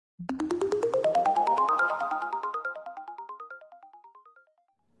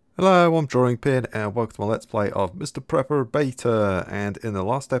Hello, I'm Drawing Pin and welcome to my Let's Play of Mr. Prepper Beta. And in the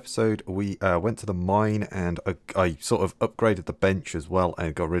last episode we went to the mine and I sort of upgraded the bench as well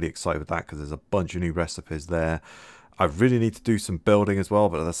and got really excited with that because there's a bunch of new recipes there. I really need to do some building as well,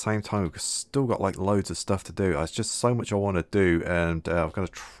 but at the same time we've still got like loads of stuff to do. There's just so much I want to do, and I've got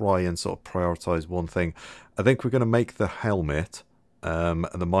to try and sort of prioritize one thing. I think we're going to make the helmet.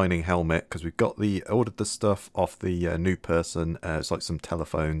 The mining helmet, because we've got ordered the stuff off the new person. It's like some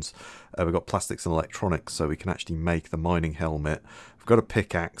telephones. We've got plastics and electronics, so we can actually make the mining helmet. We've got a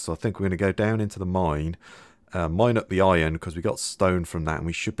pickaxe, so I think we're going to go down into the mine, mine up the iron, because we got stone from that, and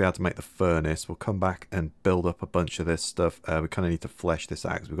we should be able to make the furnace. We'll come back and build up a bunch of this stuff. We kind of need to flesh this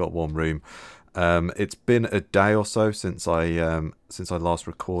out, because we've got one room. It's been a day or so since I last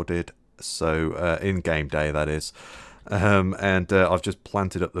recorded, so in-game day that is. I've just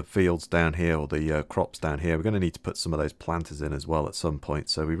planted up the fields down here, or the crops down here. We're going to need to put some of those planters in as well at some point,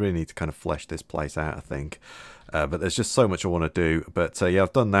 so we really need to kind of flesh this place out, I think. But there's just so much I want to do. But yeah,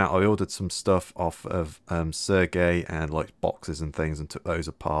 I've done that. I ordered some stuff off of Sergey and like boxes and things, and took those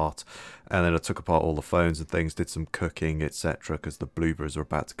apart. And then I took apart all the phones and things, did some cooking, etc., because the blueberries are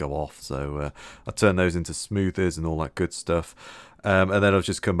about to go off. So I turned those into smoothies and all that good stuff. And then I've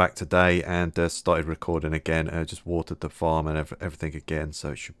just come back today and started recording again. Just watered the farm and everything again, so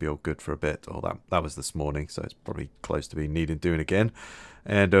it should be all good for a bit. Or that was this morning, so it's probably close to being needed doing again.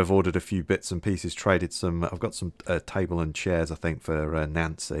 And I've ordered a few bits and pieces, traded some. I've got some table and chairs, I think, for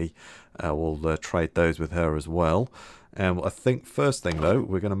Nancy. We'll trade those with her as well. And I think first thing though,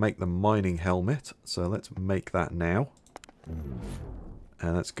 we're going to make the mining helmet. So let's make that now. And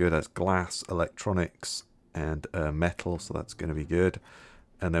that's good. That's glass, electronics, and metal, so that's going to be good.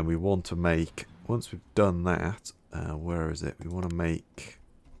 And then we want to make, once we've done that, where is it? We want to make,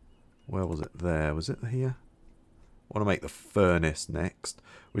 where was it there? Was it here? I want to make the furnace next,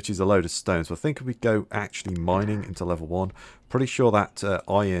 which is a load of stone. So I think if we go actually mining into level 1, pretty sure that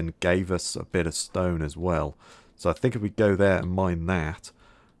iron gave us a bit of stone as well. So I think if we go there and mine that,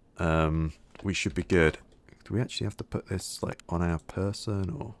 we should be good. Do we actually have to put this like on our person,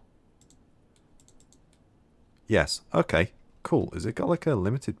 or? Yes. Okay. Cool. Has it got like a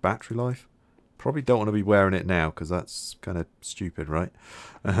limited battery life? Probably don't want to be wearing it now because that's kind of stupid, right?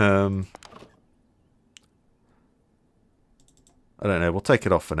 I don't know. We'll take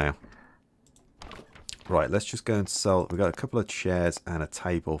it off for now. Right. Let's just go and sell. We've got a couple of chairs and a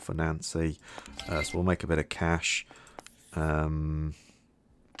table for Nancy. So we'll make a bit of cash. No,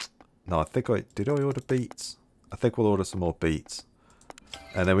 I think did I order beets? I think we'll order some more beets.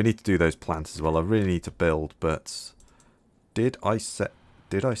 And then we need to do those plants as well. I really need to build, but did I set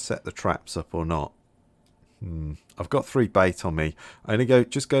the traps up or not? I've got 3 bait on me. I only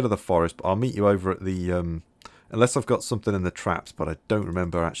just go to the forest, but I'll meet you over at the unless I've got something in the traps, but I don't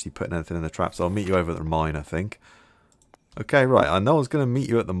remember actually putting anything in the traps. So I'll meet you over at the mine, I think. Okay, right. I know I was going to meet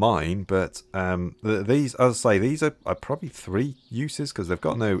you at the mine, but these, as I say, these are probably 3 uses because they've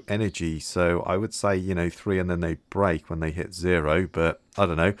got no energy. So I would say, you know, 3 and then they break when they hit 0. But I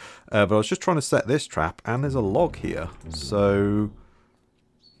don't know. But I was just trying to set this trap, and there's a log here. So,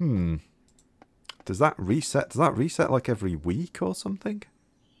 does that reset? Does that reset like every week or something?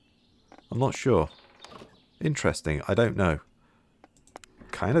 I'm not sure. Interesting. I don't know.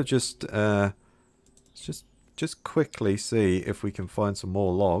 Kind of just quickly see if we can find some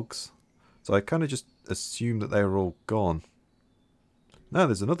more logs. So I kind of just assumed that they were all gone. No,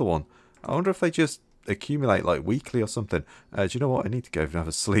 there's another one. I wonder if they just accumulate like weekly or something. Do you know what? I need to go and have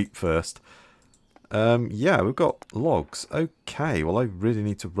a sleep first. Yeah, we've got logs. Okay, well I really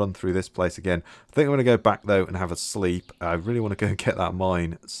need to run through this place again. I think I'm going to go back though and have a sleep. I really want to go and get that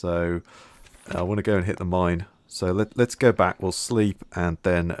mine. So I want to go and hit the mine. So let's go back. We'll sleep and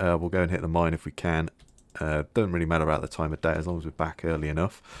then we'll go and hit the mine if we can. Doesn't really matter about the time of day as long as we're back early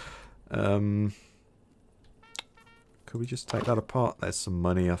enough. Could we just take that apart? There's some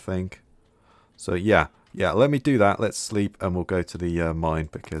money, I think. So yeah, let me do that. Let's sleep and we'll go to the mine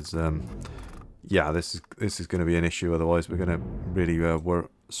because yeah, this is going to be an issue. Otherwise, we're going to really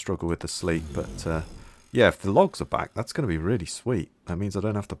struggle with the sleep. But yeah, if the logs are back, that's going to be really sweet. That means I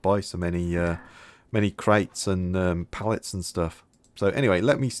don't have to buy so many crates and pallets and stuff. So anyway,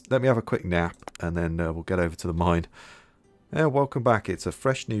 let me have a quick nap and then we'll get over to the mine. Welcome back. It's a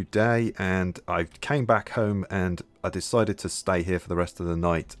fresh new day and I came back home and I decided to stay here for the rest of the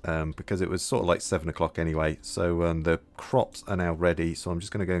night because it was sort of like 7 o'clock anyway. So the crops are now ready, so I'm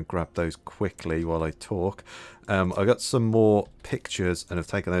just going to go and grab those quickly while I talk. I got some more pictures and have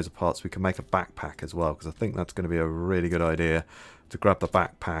taken those apart so we can make a backpack as well, because I think that's going to be a really good idea to grab the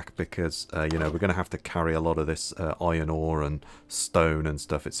backpack because, you know, we're going to have to carry a lot of this iron ore and stone and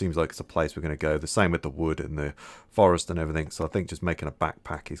stuff. It seems like it's a place we're going to go. The same with the wood and the forest and everything. So I think just making a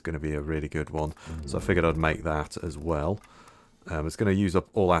backpack is going to be a really good one. So I figured I'd make that as well. It's going to use up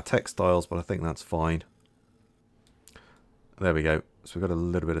all our textiles, but I think that's fine. There we go. So we've got a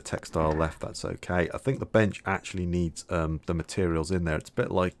little bit of textile left. That's okay. I think the bench actually needs the materials in there. It's a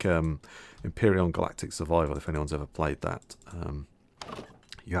bit like Imperial Galactic Survival, if anyone's ever played that.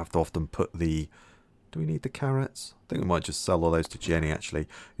 You have to often put the... Do we need the carrots? I think we might just sell all those to Jenny, actually.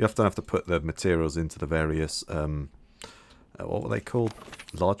 You often have to put the materials into the various... what were they called?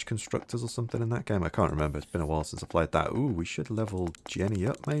 Large constructors or something in that game? I can't remember. It's been a while since I played that. Ooh, we should level Jenny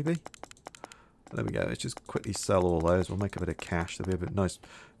up, maybe? There we go. Let's just quickly sell all those. We'll make a bit of cash. There'll be a bit nice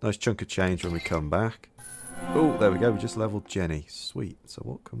chunk of change when we come back. Oh, there we go. We just leveled Jenny. Sweet. So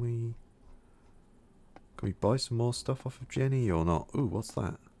what can we... Can we buy some more stuff off of Jenny or not? Ooh, what's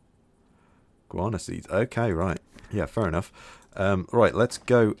that? Guana seeds. Okay, right. Yeah, fair enough. Right, let's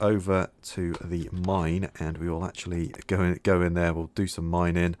go over to the mine and we will actually go in there. We'll do some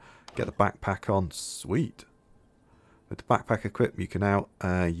mining. Get the backpack on. Sweet. With the backpack equipped, you can now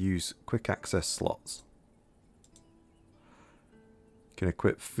use quick access slots. You can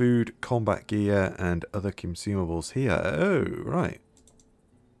equip food, combat gear, and other consumables here. Oh, right.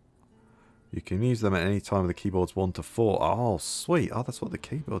 You can use them at any time with the keyboards 1 to 4. Oh, sweet. Oh, that's what the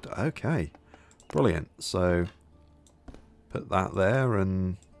keyboard... Okay. Brilliant. So, put that there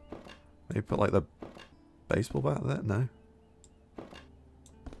and maybe put like the baseball bat there? No.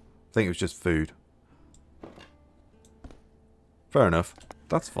 I think it was just food. Fair enough.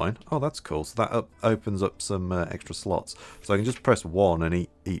 That's fine. Oh, that's cool. So that opens up some extra slots. So I can just press 1 and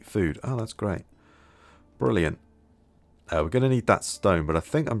eat food. Oh, that's great. Brilliant. We're going to need that stone, but I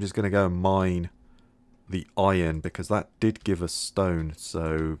think I'm just going to go and mine the iron because that did give us stone.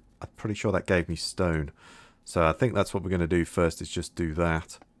 So I'm pretty sure that gave me stone. So I think that's what we're going to do first is just do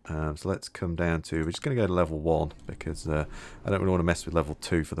that. So let's come down to... We're just going to go to level 1 because I don't really want to mess with level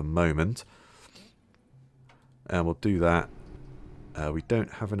 2 for the moment. And we'll do that. We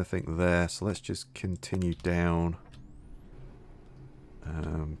don't have anything there, so let's just continue down.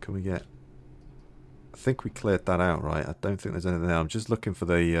 Can we get... I think we cleared that out, right? I don't think there's anything there. I'm just looking for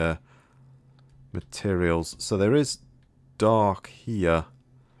the materials. So there is dark here.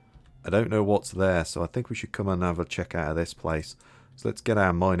 I don't know what's there, so I think we should come and have a check out of this place. So let's get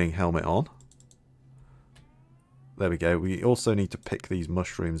our mining helmet on. There we go. We also need to pick these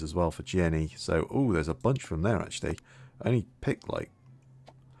mushrooms as well for Jenny. So, oh, there's a bunch from there, actually. I only picked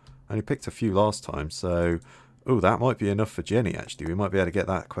a few last time, so... Oh, that might be enough for Jenny, actually. We might be able to get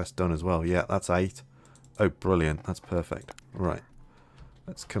that quest done as well. Yeah, that's 8. Oh, brilliant. That's perfect. Right.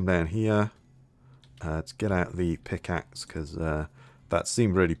 Let's come down here. Let's get out the pickaxe, because that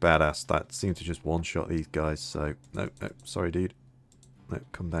seemed really badass. That seemed to just one-shot these guys, so... No, sorry, dude. No,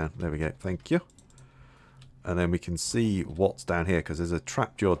 come down. There we go. Thank you. And then we can see what's down here, because there's a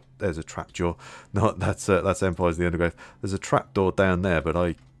trapdoor. There's a trapdoor. No, that's Empires of the Undergrowth. There's a trapdoor down there, but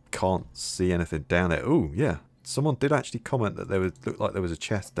I can't see anything down there. Oh, yeah. Someone did actually comment that looked like there was a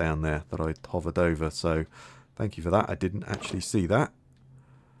chest down there that I hovered over, so thank you for that. I didn't actually see that.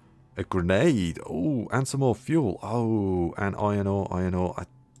 A grenade. Oh, and some more fuel. Oh, and iron ore, iron ore. I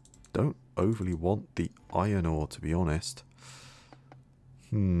don't overly want the iron ore, to be honest.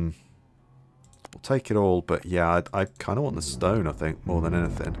 We'll take it all, but yeah, I kind of want the stone, I think, more than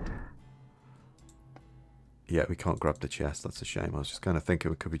anything. Yeah, we can't grab the chest. That's a shame. I was just kind of thinking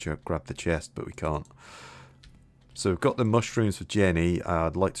we could grab the chest, but we can't. So we've got the mushrooms for Jenny.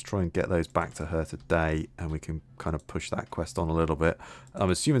 I'd like to try and get those back to her today, and we can kind of push that quest on a little bit. I'm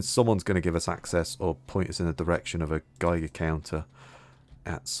assuming someone's going to give us access or point us in the direction of a Geiger counter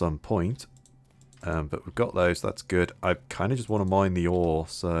at some point. But we've got those. That's good. I kind of just want to mine the ore,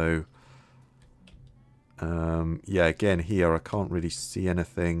 so... yeah, again, here I can't really see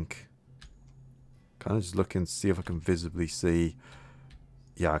anything. Kind of just looking to see if I can visibly see.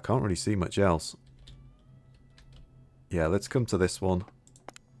 Yeah, I can't really see much else. Yeah, let's come to this one.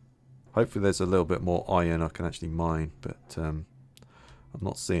 Hopefully there's a little bit more iron I can actually mine, but I'm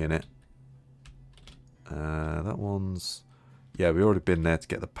not seeing it. That one's... Yeah, we've already been there to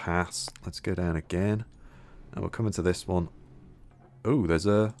get the pass. Let's go down again. And we're coming to this one. Oh, there's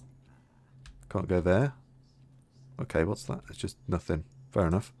a... Can't go there. Okay, what's that? It's just nothing. Fair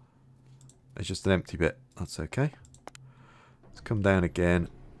enough. It's just an empty bit. That's okay. Let's come down again.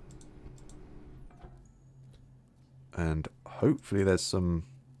 And hopefully there's some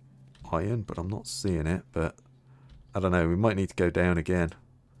iron, but I'm not seeing it. But I don't know. We might need to go down again.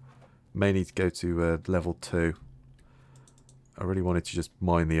 May need to go to level 2. I really wanted to just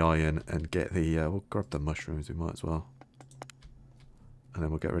mine the iron and get the... we'll grab the mushrooms, we might as well. And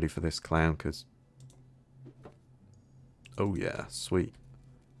then we'll get ready for this clown, because... Oh yeah, sweet.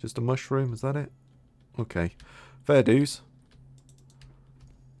 Just a mushroom, is that it? Okay. Fair dues.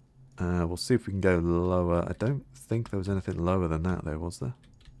 We'll see if we can go lower. I don't think there was anything lower than that though, was there?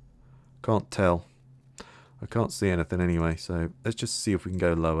 Can't tell. I can't see anything anyway, so let's just see if we can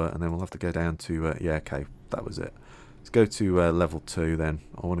go lower, and then we'll have to go down to... yeah, okay, that was it. Let's go to level 2 then.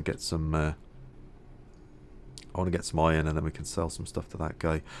 I want to get some... I want to get some iron, and then we can sell some stuff to that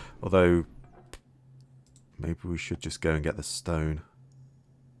guy. Although, maybe we should just go and get the stone.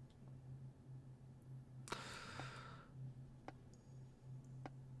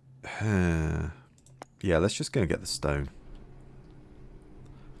 Yeah, let's just go and get the stone.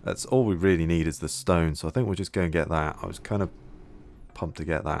 That's all we really need is the stone, so I think we'll just go and get that. I was kind of pumped to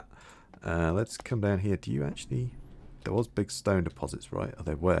get that. Let's come down here. Do you actually... There was big stone deposits, right? Are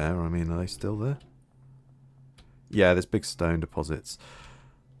they where? I mean, are they still there? Yeah, there's big stone deposits.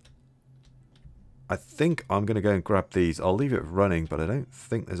 I think I'm going to go and grab these. I'll leave it running, but I don't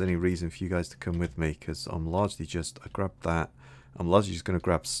think there's any reason for you guys to come with me, because I'm largely just... I grabbed that. I'm largely just going to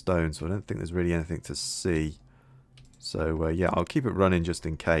grab stone, so I don't think there's really anything to see. So, yeah, I'll keep it running just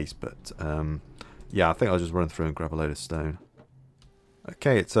in case, but, yeah, I think I'll just run through and grab a load of stone.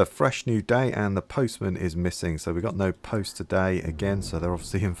 Okay, it's a fresh new day, and the postman is missing, so we got no post today again, so they're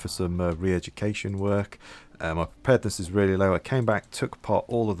obviously in for some re-education work. My preparedness is really low. I came back, took apart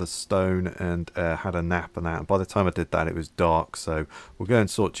all of the stone, and had a nap and that, and by the time I did that, it was dark, so we'll go and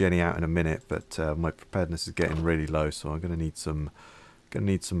sort Jenny out in a minute, but my preparedness is getting really low, so I'm going to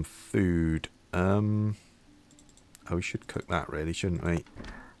need some food. Oh, we should cook that, really, shouldn't we?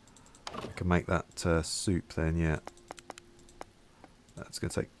 We can make that soup then, yeah. That's going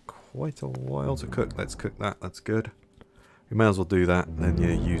to take quite a while to cook. Let's cook that. That's good. We may as well do that. Then,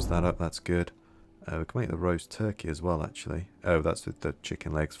 yeah, use that up. That's good. We can make the roast turkey as well, actually. Oh, that's with the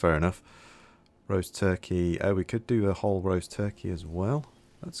chicken legs. Fair enough. Roast turkey. Oh, we could do a whole roast turkey as well.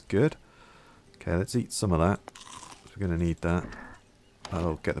 That's good. Okay, let's eat some of that. We're going to need that.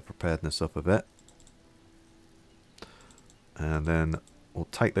 That'll get the preparedness up a bit. And then we'll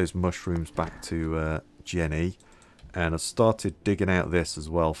take those mushrooms back to Jenny. And I started digging out this as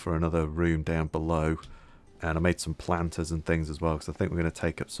well for another room down below. And I made some planters and things as well, because I think we're going to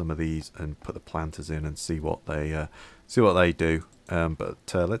take up some of these and put the planters in and see what they do. But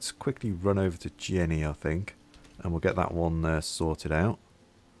let's quickly run over to Jenny, I think, and we'll get that one sorted out.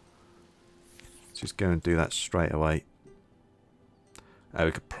 Let's just go and do that straight away.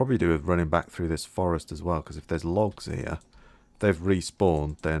 We could probably do with running back through this forest as well, because if there's logs here, if they've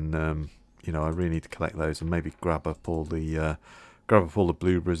respawned, then you know, I really need to collect those and maybe grab up all the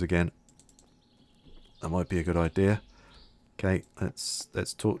blueberries again. That might be a good idea. Okay,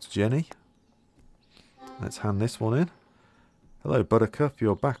 let's talk to Jenny. Let's hand this one in. Hello, Buttercup.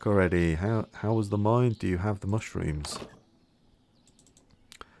 You're back already. How was the mine? Do you have the mushrooms?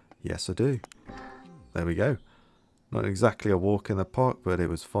 Yes, I do. There we go. Not exactly a walk in the park, but it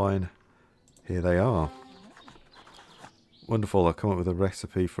was fine. Here they are. Wonderful. I'll come up with a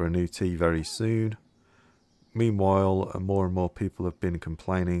recipe for a new tea very soon. Meanwhile, more and more people have been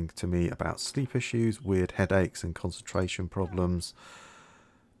complaining to me about sleep issues, weird headaches and concentration problems.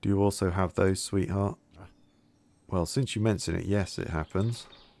 Do you also have those, sweetheart? Well, since you mention it, yes, it happens.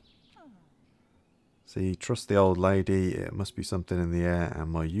 See, trust the old lady. It must be something in the air, and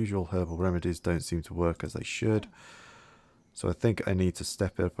my usual herbal remedies don't seem to work as they should. So I think I need to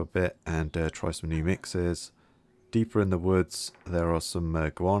step it up a bit and try some new mixes. Deeper in the woods, there are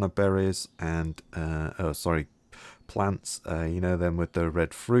some guana berries and, plants. You know them with the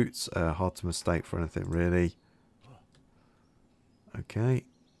red fruits. Hard to mistake for anything, really. Okay.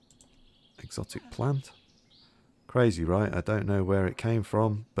 Exotic plant. Crazy, right? I don't know where it came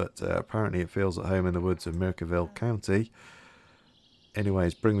from, but apparently it feels at home in the woods of Mercantile County.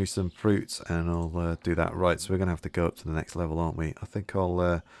 Anyways, bring me some fruits and I'll do that. Right, so we're going to have to go up to the next level, aren't we? I think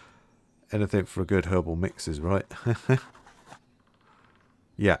I'll... anything for a good herbal mixes, right?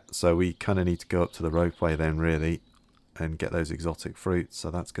 Yeah, so we kind of need to go up to the roadway then, really, and get those exotic fruits. So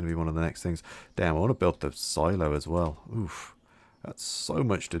that's going to be one of the next things. Damn, I want to build the silo as well. Oof, that's so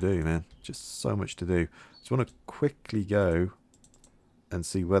much to do, man. Just so much to do. Just want to quickly go and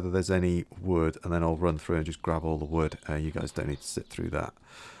see whether there's any wood, and then I'll run through and just grab all the wood. You guys don't need to sit through that.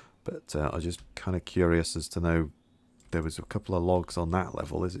 But I was just kind of curious as to know... There was a couple of logs on that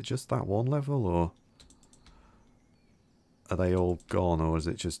level. Is it just that one level, or are they all gone, or is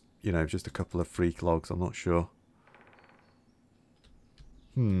it just, you know, just a couple of freak logs? I'm not sure.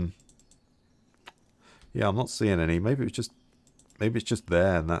 Yeah, I'm not seeing any. Maybe it was just Maybe it's just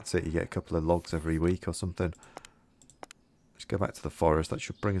there and that's it. You get a couple of logs every week or something. Let's go back to the forest. That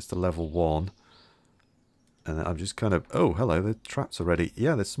should bring us to level 1. And then I'm just kind of... Oh, hello, the traps are ready.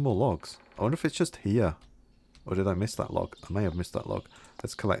 Yeah, there's some more logs. I wonder if it's just here. Or did I miss that log? I may have missed that log.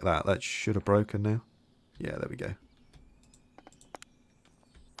 Let's collect that. That should have broken now. Yeah, there we go.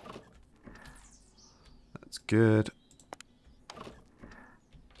 That's good.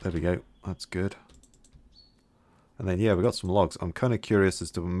 There we go. That's good. And then, yeah, we got some logs. I'm kind of curious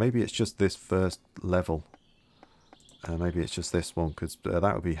as to... Maybe it's just this first level. Maybe it's just this one, because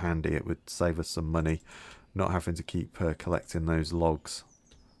that would be handy. It would save us some money. Not having to keep collecting those logs.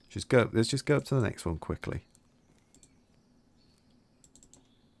 Let's just go up to the next one quickly.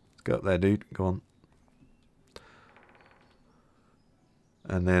 Let's go up there, dude. Go on.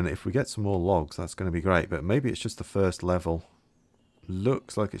 And then if we get some more logs, that's going to be great. But maybe it's just the first level.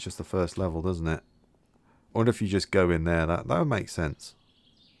 Looks like it's just the first level, doesn't it? I wonder if you just go in there. That would make sense.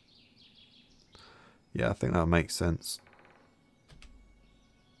 Yeah, I think that makes sense.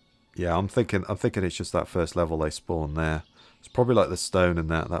 Yeah, I'm thinking it's just that first level they spawn there. It's probably like the stone and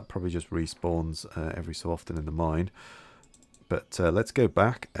that probably just respawns every so often in the mine. But let's go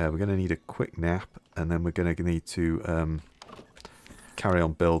back. We're going to need a quick nap, and then we're going to need to carry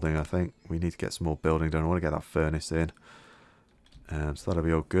on building, I think. We need to get some more building done. I want to get that furnace in. So that'll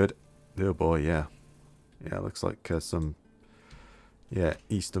be all good. Oh boy, yeah. Yeah, looks like some, yeah,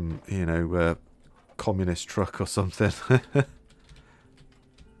 Eastern, you know, communist truck or something.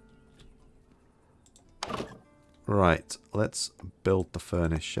 Right, let's build the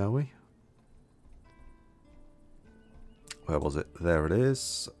furnace, shall we? Where was it? There it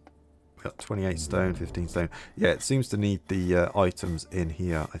is. We got 28 stone, 15 stone. Yeah, it seems to need the items in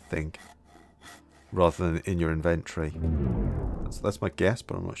here, I think, rather than in your inventory. That's my guess,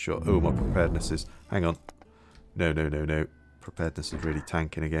 but I'm not sure. Oh, my preparedness is... Hang on. No. Preparedness is really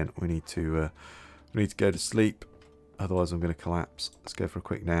tanking again. We need to go to sleep. Otherwise, I'm going to collapse. Let's go for a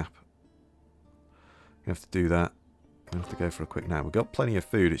quick nap. We have to do that. We have to go for a quick nap. We've got plenty of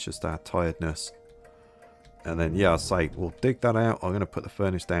food. It's just our tiredness. And then, yeah, I'll say, we'll dig that out. I'm going to put the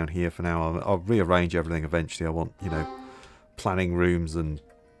furnace down here for now. I'll rearrange everything eventually. I want, you know, planning rooms and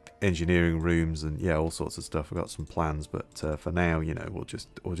engineering rooms and, yeah, all sorts of stuff. I've got some plans, but for now, you know, we'll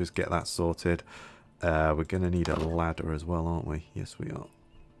just get that sorted. We're going to need a ladder as well, aren't we? Yes, we are.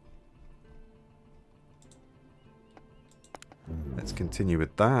 Let's continue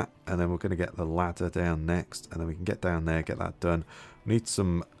with that, and then we're going to get the ladder down next, and then we can get down there, get that done. We need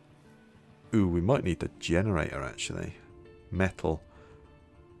some... Ooh, we might need the generator, actually. Metal.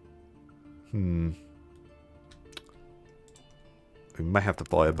 We may have to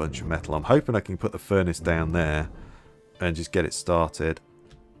buy a bunch of metal. I'm hoping I can put the furnace down there and just get it started.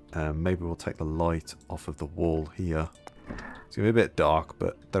 Maybe we'll take the light off of the wall here. It's going to be a bit dark,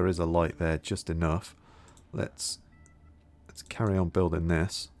 but there is a light there, just enough. Let's carry on building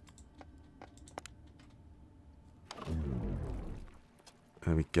this.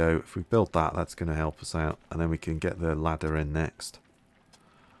 There we go. If we build that, that's going to help us out. And then we can get the ladder in next.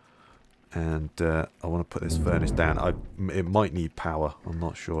 And I want to put this furnace down. It might need power. I'm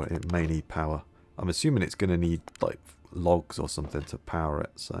not sure. It may need power. I'm assuming it's going to need like logs or something to power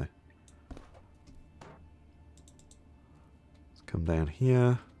it. So let's come down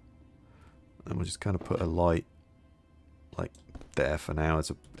here. And we'll just kind of put a light like there for now.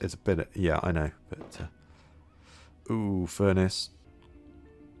 It's a bit of, yeah, I know, but ooh, furnace.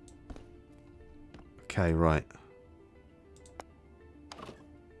 Okay, right.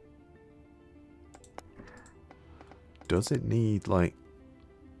 Does it need like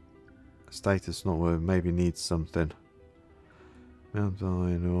status not working? Maybe needs something. Mount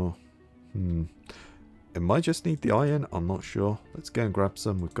iron or it might just need the iron. I'm not sure. Let's go and grab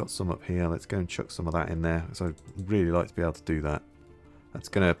some. We've got some up here. Let's go and chuck some of that in there. So I'd really like to be able to do that. That's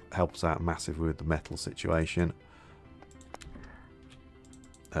going to help us out massively with the metal situation.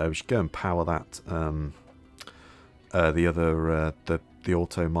 We should go and power that. The other the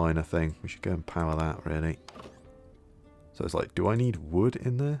auto miner thing. We should go and power that really. So it's like, do I need wood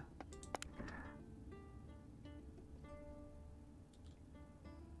in there?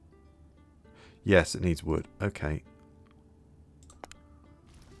 Yes, it needs wood. Okay.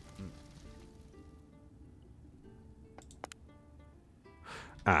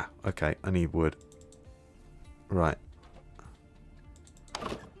 Ah, okay. I need wood. Right.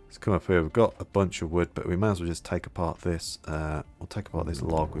 Let's come up here. We've got a bunch of wood, but we might as well just take apart this. We'll take apart this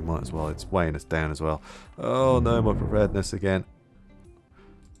log. We might as well. It's weighing us down as well. Oh no, my preparedness again.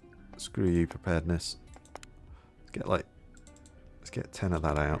 Screw you, preparedness. Let's get 10 of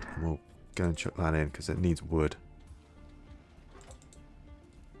that out, and we'll go and chuck that in because it needs wood.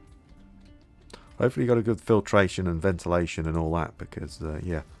 Hopefully you got a good filtration and ventilation and all that, because,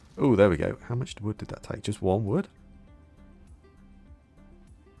 yeah. Oh, there we go. How much wood did that take? Just one wood?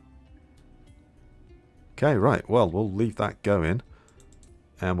 Okay, right. Well, we'll leave that going.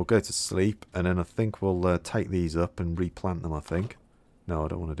 And we'll go to sleep. And then I think we'll take these up and replant them, I think. No, I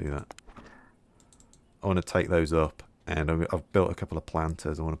don't want to do that. I want to take those up. And I've built a couple of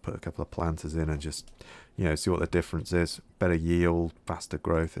planters. I want to put a couple of planters in and just, you know, see what the difference is. Better yield, faster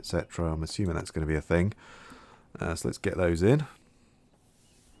growth, etc. I'm assuming that's going to be a thing. So let's get those in.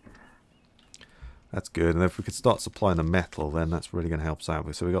 That's good. And if we could start supplying the metal, then that's really going to help us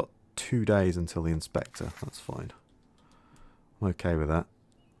out. So we've got 2 days until the inspector. That's fine. I'm okay with that.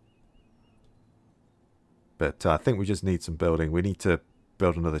 But I think we just need some building. We need to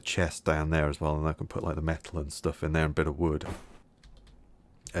build another chest down there as well. And I can put like the metal and stuff in there and a bit of wood.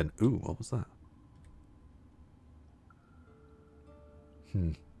 And, ooh, what was that?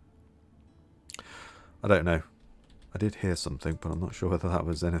 I don't know. I did hear something, but I'm not sure whether that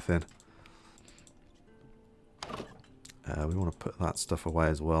was anything. We want to put that stuff away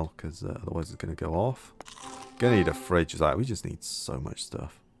as well, because otherwise it's going to go off. Gonna need a fridge. Like, we just need so much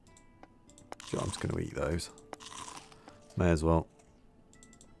stuff. So I'm just going to eat those. May as well.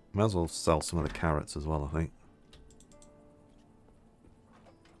 May as well sell some of the carrots as well, I think.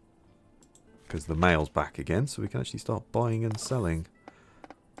 Because the mail's back again, so we can actually start buying and selling.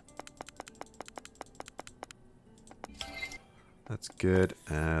 That's good.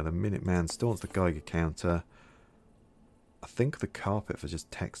 The Minuteman still wants the Geiger counter. I think the carpet for just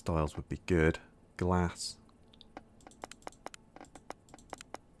textiles would be good. Glass.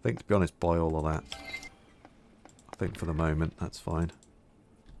 I think, to be honest, buy all of that. I think for the moment, that's fine.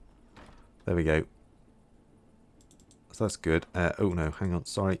 There we go. So that's good. Oh no, hang on.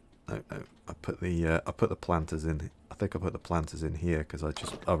 Sorry. No. I put the planters in. I think I put the planters in here because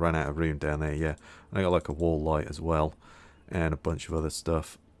I ran out of room down there. Yeah, and I got like a wall light as well, and a bunch of other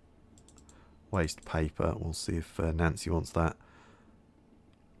stuff. Waste paper. We'll see if Nancy wants that.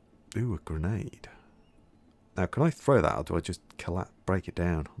 Ooh, a grenade. Now, can I throw that, or do I just break it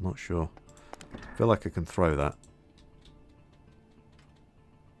down? I'm not sure. I feel like I can throw that.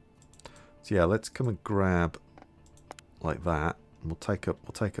 So yeah, let's come and grab like that. And we'll take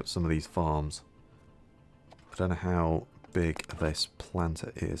up some of these farms. I don't know how big this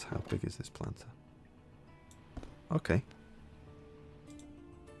planter is. How big is this planter? Okay.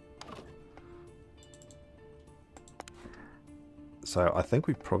 So I think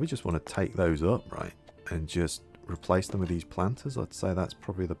we probably just want to take those up, right? And just replace them with these planters. I'd say that's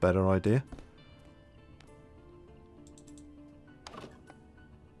probably the better idea.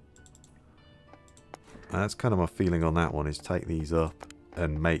 And that's kind of my feeling on that one, is take these up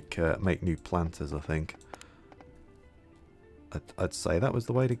and make new planters, I think. I'd say that was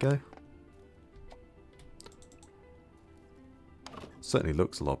the way to go. Certainly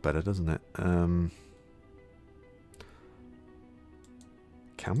looks a lot better, doesn't it?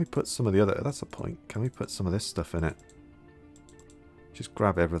 Can we put some of the other... That's the point. Can we put some of this stuff in it? Just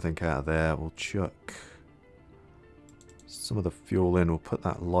grab everything out of there. We'll chuck some of the fuel in. We'll put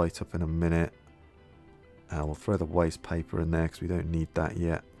that light up in a minute. We'll throw the waste paper in there because we don't need that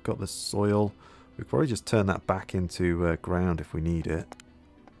yet. Got the soil. We could probably just turn that back into ground if we need it.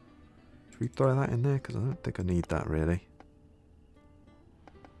 Should we throw that in there? Because I don't think I need that really.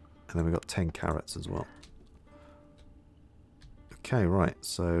 And then we've got 10 carrots as well. Okay, right,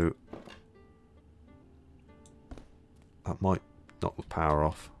 so that might knock the power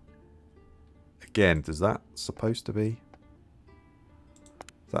off. Again, is that supposed to be?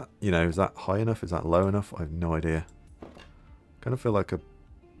 Is that, you know, is that high enough? Is that low enough? I have no idea. Kind of feel like a...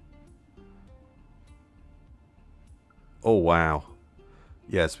 Oh, wow.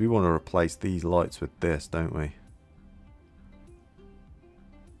 Yes, we want to replace these lights with this, don't we?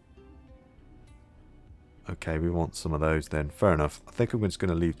 Okay, we want some of those then. Fair enough. I think I'm just going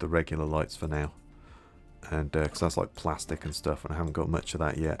to leave the regular lights for now. And because that's like plastic and stuff, and I haven't got much of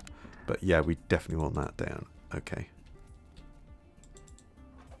that yet. But yeah, we definitely want that down. Okay.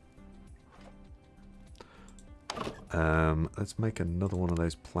 Let's make another one of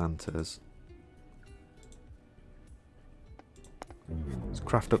those planters. Let's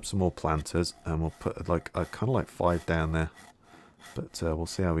craft up some more planters, and we'll put like kind of like 5 down there. But we'll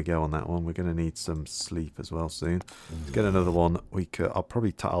see how we go on that one. We're going to need some sleep as well soon. Let's get another one.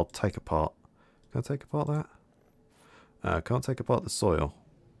 I'll take apart. Can I take apart that? I can't take apart the soil.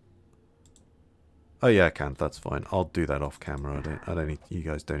 Oh yeah, I can. That's fine. I'll do that off camera. I don't need. You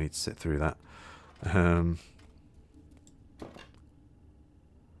guys don't need to sit through that.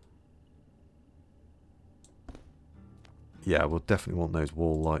 Yeah, we'll definitely want those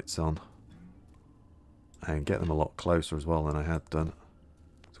wall lights on. and get them a lot closer as well than I had done.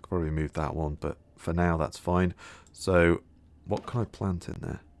 So I could probably move that one, but for now that's fine. So what can I plant in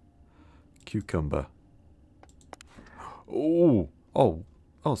there? Cucumber. Oh,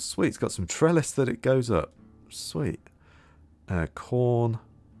 sweet. It's got some trellis that it goes up. Sweet. Corn,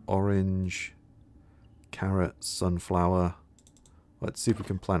 orange, carrot, sunflower. Let's see if we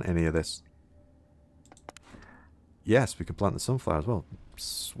can plant any of this. Yes, we can plant the sunflower as well.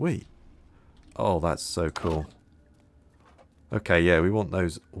 Sweet. Oh, that's so cool. Okay, yeah, we want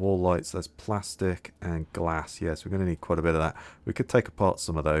those wall lights. There's plastic and glass. Yes, we're going to need quite a bit of that. We could take apart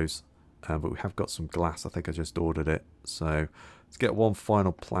some of those, but we have got some glass. I think I just ordered it. So let's get one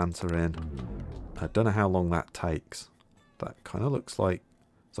final planter in. I don't know how long that takes. That kind of looks like...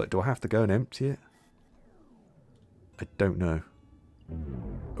 It's like, do I have to go and empty it? I don't know.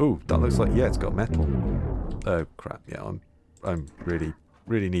 Oh, that looks like... Yeah, it's got metal. Oh, crap. Yeah, I'm really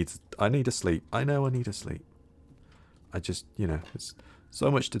I need to sleep. I know I need to sleep. I just, you know, it's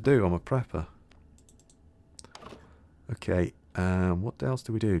so much to do. I'm a prepper. Okay, what else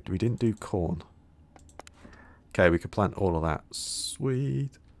do we do? We didn't do corn. Okay, we could plant all of that.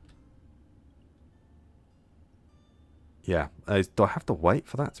 Sweet. Yeah, do I have to wait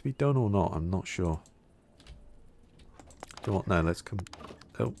for that to be done or not? I'm not sure. Do you want? No, let's come.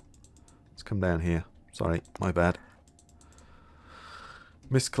 Oh, let's come down here. Sorry, my bad.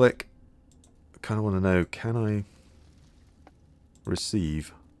 Misclick. I kind of want to know, can I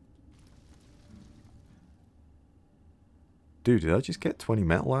receive? Dude, did I just get 20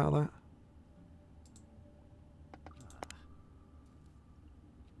 metal out of that?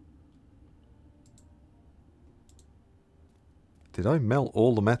 Did I melt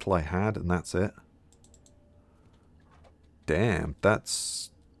all the metal I had and that's it? Damn,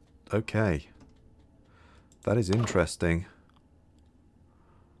 that's... okay. That is interesting.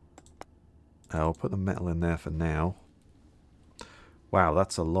 I'll put the metal in there for now. Wow,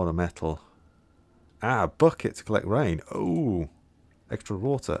 that's a lot of metal. Ah, a bucket to collect rain. Oh, extra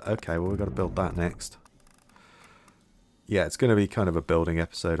water. Okay, well, we've got to build that next. Yeah, it's going to be kind of a building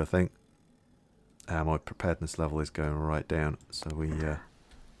episode, I think. My preparedness level is going right down. So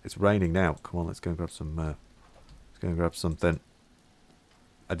it's raining now. Come on, let's go and grab some. Let's go and grab something.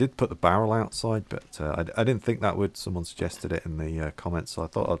 I did put the barrel outside, but I didn't think that would. Someone suggested it in the comments, so I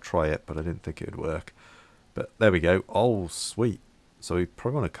thought I'd try it, but I didn't think it would work. But there we go. Oh, sweet. So we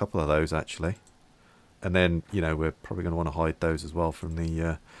probably want a couple of those actually, and then you know we're probably going to want to hide those as well from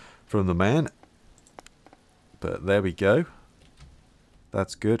the man. But there we go.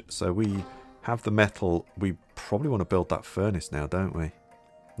 That's good. So we have the metal. We probably want to build that furnace now, don't we?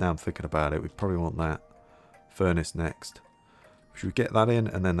 Now I'm thinking about it. We probably want that furnace next. Should we get that in,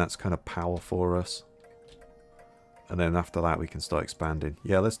 and then that's kind of power for us, and then after that we can start expanding.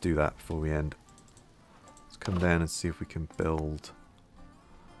 Yeah, let's do that before we end. Let's come down and see if we can build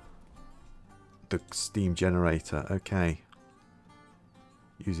the steam generator. Okay,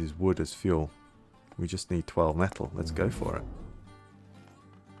 uses wood as fuel. We just need 12 metal. Let's go for it.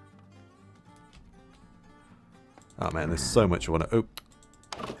 Oh man, there's so much I want to... Oh,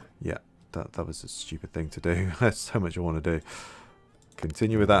 yeah, that was a stupid thing to do. There's so much I want to do.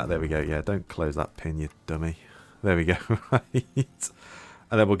 Continue with that. There we go. Yeah, don't close that pin, you dummy. There we go. Right.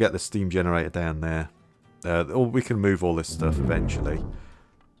 And then we'll get the steam generator down there. Or we can move all this stuff eventually.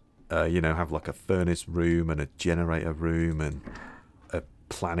 You know, have like a furnace room and a generator room and a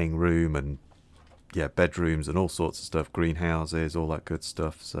planning room and, yeah, bedrooms and all sorts of stuff. Greenhouses, all that good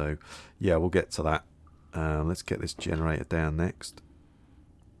stuff. So, yeah, we'll get to that. Let's get this generator down next.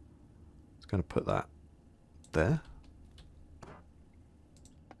 Just going to put that there.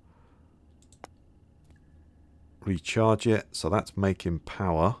 Recharge it, so that's making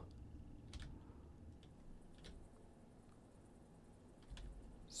power.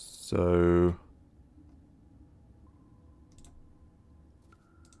 So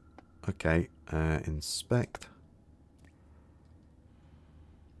okay, inspect.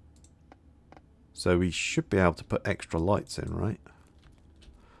 So we should be able to put extra lights in, right?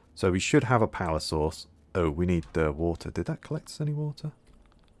 So we should have a power source. Oh, we need water. Did that collect us any water?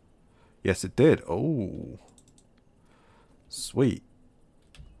 Yes, it did. Oh, sweet.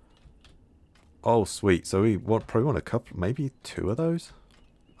 Oh, sweet. So we probably want a couple, maybe 2 of those?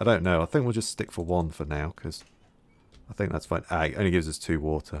 I don't know. I think we'll just stick for 1 for now, because I think that's fine. Ah, it only gives us 2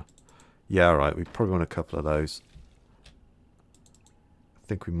 water. Yeah, alright. We probably want a couple of those. I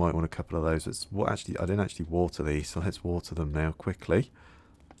think we might want a couple of those. Actually, I didn't actually water these, so let's water them now quickly.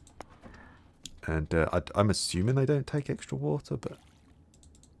 And I'm assuming they don't take extra water, but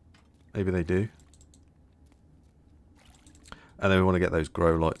maybe they do. And then we want to get those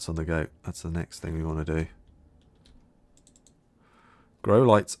grow lights on the go. That's the next thing we want to do. Grow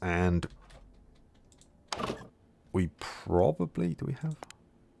lights, and we probably... Do we have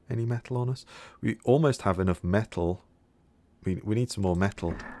any metal on us? We almost have enough metal. We need some more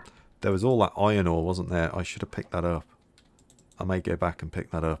metal. There was all that iron ore, wasn't there? I should have picked that up. I may go back and pick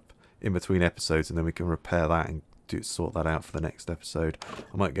that up in between episodes, and then we can repair that and sort that out for the next episode.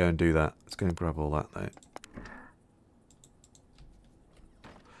 I might go and do that. Let's go and grab all that, though.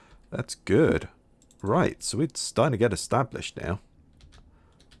 That's good. Right, so we're starting to get established now.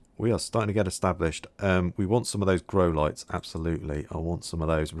 We are starting to get established. We want some of those grow lights. Absolutely. I want some of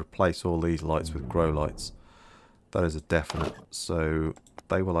those. Replace all these lights with grow lights. That is a definite. So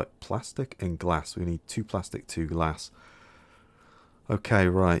they were like plastic and glass. We need 2 plastic, 2 glass. Okay,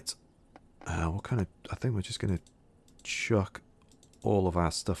 right. What kind of... I think we're just going to chuck all of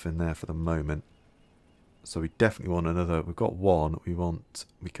our stuff in there for the moment. So we definitely want another. We've got one.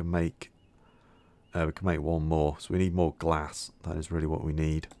 We can make one more. So we need more glass. That is really what we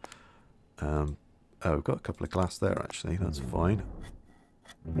need. Oh, we've got a couple of glass there actually. That's fine.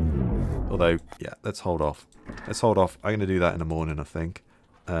 Although, yeah, let's hold off. Let's hold off. I'm going to do that in the morning, I think.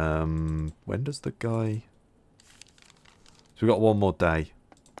 When does the guy... So we've got one more day.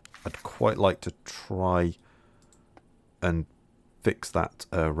 I'd quite like to try and fix that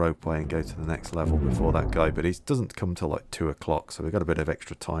ropeway and go to the next level before that guy, but he doesn't come till like 2 o'clock, so we've got a bit of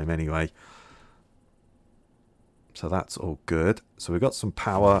extra time anyway. So that's all good. So we've got some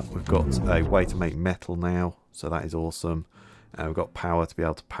power. We've got a way to make metal now, so that is awesome. And we've got power to be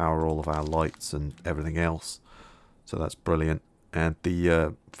able to power all of our lights and everything else, so that's brilliant. And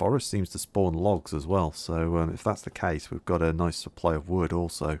the forest seems to spawn logs as well, so if that's the case, we've got a nice supply of wood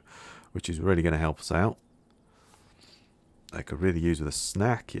also, which is really going to help us out. I could really use with a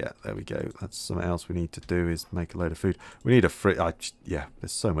snack. Yeah, there we go. That's something else we need to do, is make a load of food. We need a fridge. Yeah,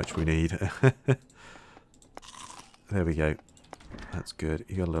 there's so much we need. There we go. That's good.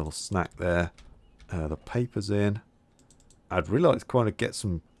 You got a little snack there. The paper's in. I'd really like to kind of get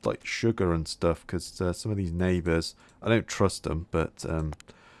some like sugar and stuff, because some of these neighbours, I don't trust them, but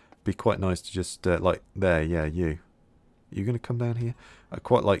be quite nice to just like there. Yeah, you're gonna come down here. I'd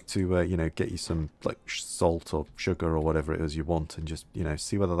quite like to you know, get you some like salt or sugar or whatever it is you want, and just, you know,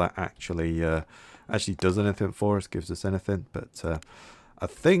 see whether that actually does anything for us, gives us anything. But I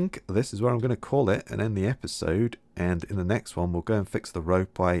think this is where I'm going to call it and end the episode. And in the next one, we'll go and fix the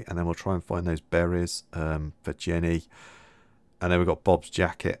ropeway, and then we'll try and find those berries for Jenny. And then we've got Bob's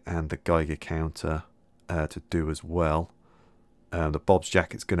jacket and the Geiger counter to do as well. The Bob's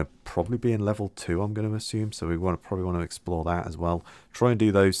jacket's going to probably be in level 2, I'm going to assume. So we probably want to explore that as well. Try and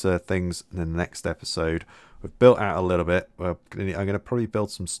do those things in the next episode. We've built out a little bit. I'm going to probably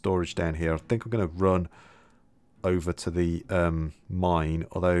build some storage down here. I think I'm going to run over to the mine.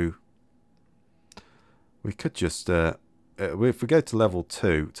 Although we could just... if we go to level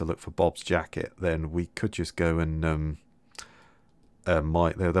 2 to look for Bob's jacket, then we could just go and...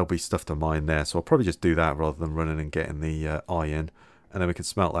 there'll be stuff to mine there, so I'll probably just do that rather than running and getting the iron, and then we can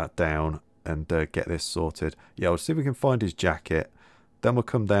smelt that down and get this sorted. Yeah, we'll see if we can find his jacket, then we'll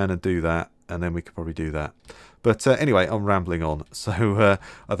come down and do that, and then we could probably do that. But anyway, I'm rambling on, so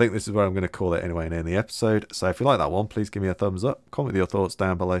I think this is where I'm going to call it anyway and end the episode. So if you like that one, please give me a thumbs up, comment your thoughts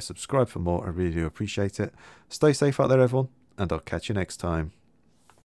down below, subscribe for more. I really do appreciate it. Stay safe out there, everyone, and I'll catch you next time.